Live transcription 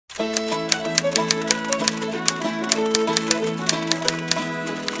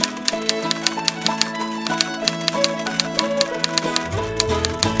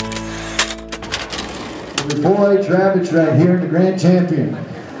4-H rabbits right here in the grand champion.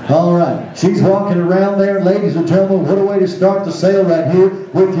 All right, she's walking around there. Ladies and gentlemen, what a way to start the sale right here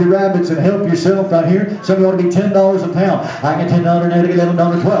with your rabbits and help yourself right here. Some of you ought to be $10 a pound. I get $10, now to get $11,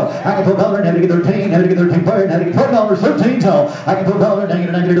 $12. I can put $1, now to get 13, now to get 13 pair, now to get $12, 13 tall. I can put $1,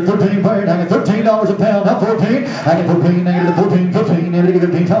 now to get 13 pair, now to get $13 a pound, now 14. I can put 14, now to get 14, 15, now to get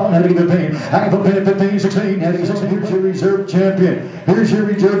 15 tall, now to get 15. I can put 10, 15, 16, now to get 16. Here's your reserve champion. Here's your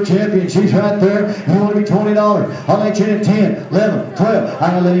reserve champion. She's right there. You want to be $20. I'll let you in 10, 11, 12. I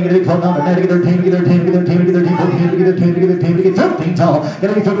can let you get a 12 number. Now to get 13, to get 13, to get 13, to get 13, 14, to get 13, to get 13, to get 15 tall. Now to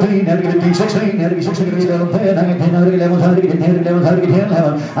get 15, now to get 15, 16, now to get 16, to get 11, 10. I get 10, now to get 11, now to get 10, 11, now to get 10,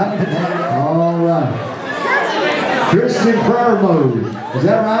 11. I get 10. All right. Christian prayer mode. Is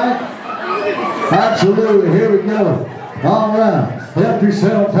that right? Absolutely. Here we go. All right. Help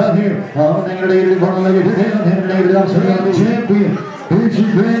yourself out here. Champion. Here's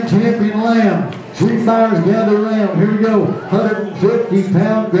your grand champion lamb. She fires gather lamb. Here we go.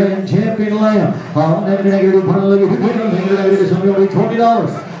 150-pound grand champion lamb.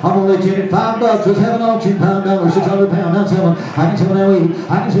 $20. I'm going to let you in at $5. Let's have an auction. $5, £600. Not 7. I can sell now 8. I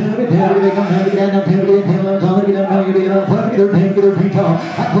can sell it at 10. They come down to get down 10, to get 10, 11, 12, to get down, to get down 12, to get 13, to get 13 tall. I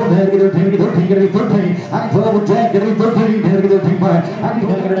can pull down to get 13, to get 13, to get 13. I can pull over Jack, get 13, to get 13 back. I can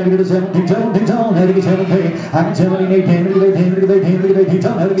pull down to get 17, 17 tall, now to get 17. I can 17, 18, to get 18, to get 18, to get 18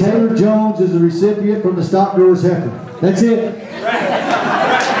 tall, now to get Taylor Jones is the recipient from the Stock Growers Heifer. That's it.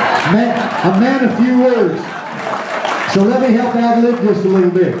 A man of few words. So let me help ad-lib just a little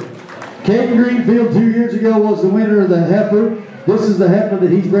bit. Caden Greenfield 2 years ago was the winner of the heifer. This is the heifer that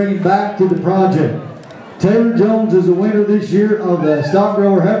he's bringing back to the project. Taylor Jones is the winner this year of the Stock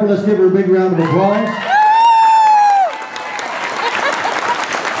Grower Heifer. Let's give her a big round of applause.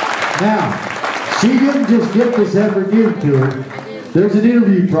 Now, she didn't just get this heifer given to her. There's an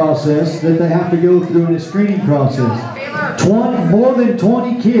interview process that they have to go through in a screening process. More than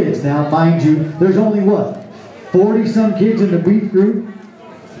 20 kids now, mind you. There's only what? 40-some kids in the beef group.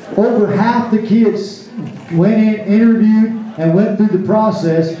 Over half the kids went in, interviewed, and went through the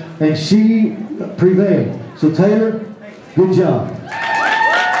process, and she prevailed. So Taylor, good job.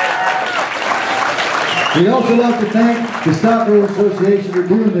 We'd also like to thank the Stock Growers Association for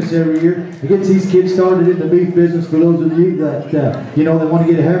doing this every year. It gets these kids started in the beef business. For those of you that, they want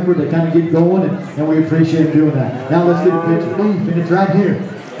to get a heifer, they kind of get going, and we appreciate doing that. Now let's get a picture of beef, and it's right here.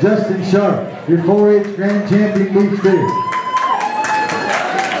 Justin Sharp, your 4-H grand champion beef steer.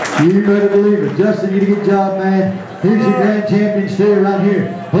 You better believe it. Justin, you did a good job, man. Here's your grand champion steer right here.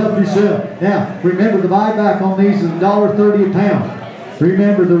 Help yourself. Now, remember the buyback on these is $1.30 a pound.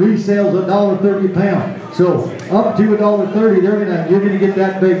 Remember the resale's $1.30 a pound. So up to $1.30, you're gonna get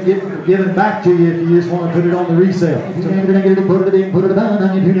that big given back to you if you just want to put it on the resale. So I'm gonna get it, put it in, put it down.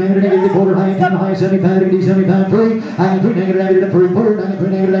 I'm gonna get it, quarter high, 10 high, 70 pound, 70 pound free. I'm gonna put negative 3, put it. I'm gonna put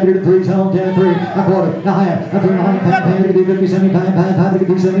negative 3, so 10, 3, a quarter, now higher. I'm putting a high pound, to get 50, 70 pound, to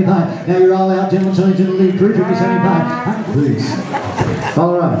get 70 pound. Now you're all out, gentlemen, so you lead 3, 50, 70 pound. Please.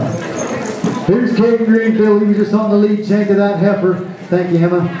 All right. Here's Caden Greenfield. He was just on the lead shank of that heifer. Thank you,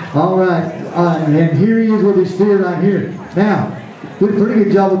 Emma. All right. And here he is with his steer right here. Now, did a pretty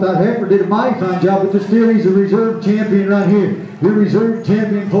good job with that heifer. Did a mighty fine job with the steer. He's a reserve champion right here. Your reserve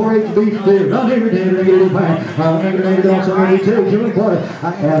champion 4-H beef steer. Not every day to get a pound. I'm going to get on somebody too.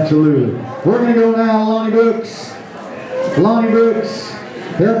 Absolutely. We're going to go now, Lonnie Brooks. Lonnie Brooks.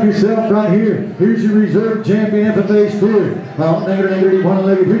 Help yourself right here. Here's your reserve champion FFA steer.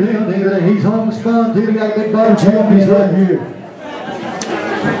 He's homespun too. We got a big bottom champions right here.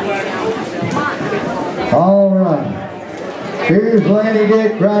 All right. Here's Lanny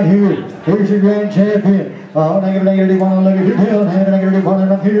Dick right here. Here's your grand champion. Negative 1, negative 2, negative 1,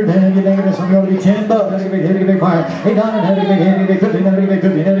 up here, negative, so you're going to be $10, negative fire. $8, negative 50, negative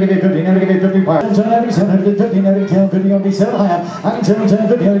 50, negative 50, negative 50 fire. $7, negative 50, negative 10, 50, going to be 7.5. I can 7,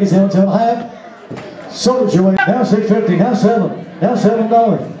 50, negative 7, 7.5. Sold your way. Now $6.50, now $7, now $7,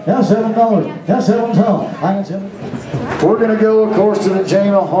 now $7, now $7 tall. I can 7. We're going to go, of course, to the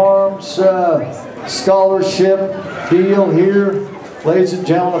Jama Harms scholarship deal here. Ladies and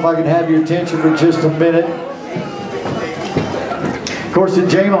gentlemen, if I can have your attention for just a minute. Of course, the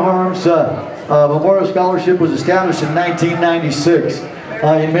Jama Harms Memorial Scholarship was established in 1996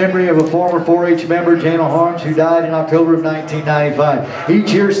 in memory of a former 4-H member, Jama Harms, who died in October of 1995.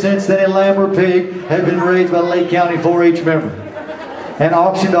 Each year since then in lamb or pig have been raised by the Lake County 4-H member and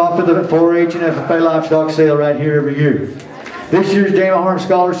auctioned off at the 4-H and FFA livestock sale right here every year. This year's Jama Harms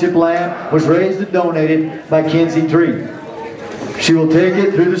Scholarship lamb was raised and donated by Kenzie Tree. She will take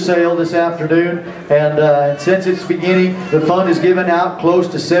it through the sale this afternoon, and since its beginning, the fund has given out close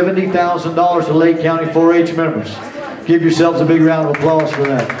to $70,000 to Lake County 4-H members. Give yourselves a big round of applause for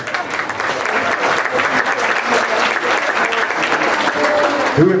that.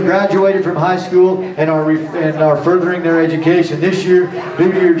 Who have graduated from high school and are furthering their education. This year,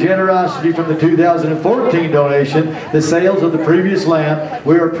 due to your generosity from the 2014 donation, the sales of the previous land,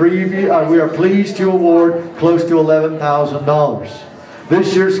 we are pleased to award close to $11,000.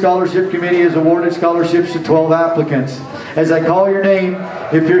 This year's scholarship committee has awarded scholarships to 12 applicants. As I call your name,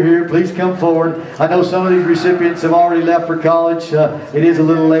 if you're here, please come forward. I know some of these recipients have already left for college. It is a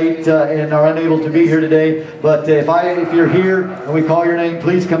little late and are unable to be here today. But if you're here and we call your name,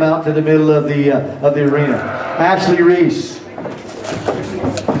 please come out to the middle of the arena. Ashley Reese,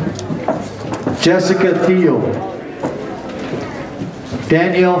 Jessica Thiel,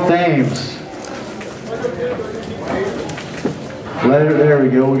 Danielle Thames. There we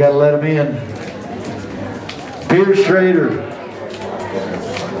go. We got to let them in. Pierce Schrader,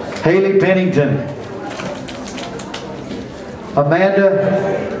 Haley Pennington,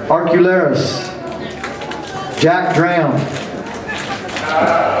 Amanda Arcularis, Jack Drown,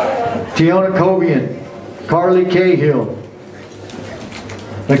 Tiona Cobian, Carly Cahill,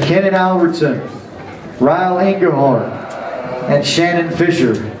 McKinnon Albertson, Ryle Ingerhart, and Shannon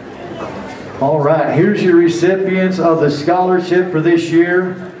Fisher. All right, here's your recipients of the scholarship for this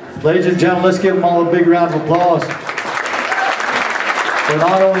year. Ladies and gentlemen, let's give them all a big round of applause for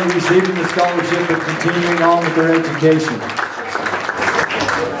not only receiving the scholarship, but continuing on with their education.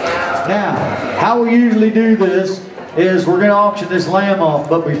 Now, how we usually do this is we're going to auction this lamb off,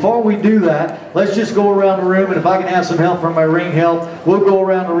 but before we do that, let's just go around the room, and if I can have some help from my ring help, we'll go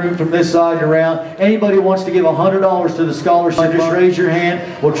around the room from this side and around. Anybody who wants to give $100 to the scholarship, just raise your hand.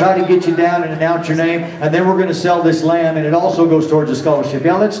 We'll try to get you down and announce your name, and then we're going to sell this lamb, and it also goes towards the scholarship.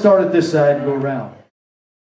 Now let's start at this side and go around.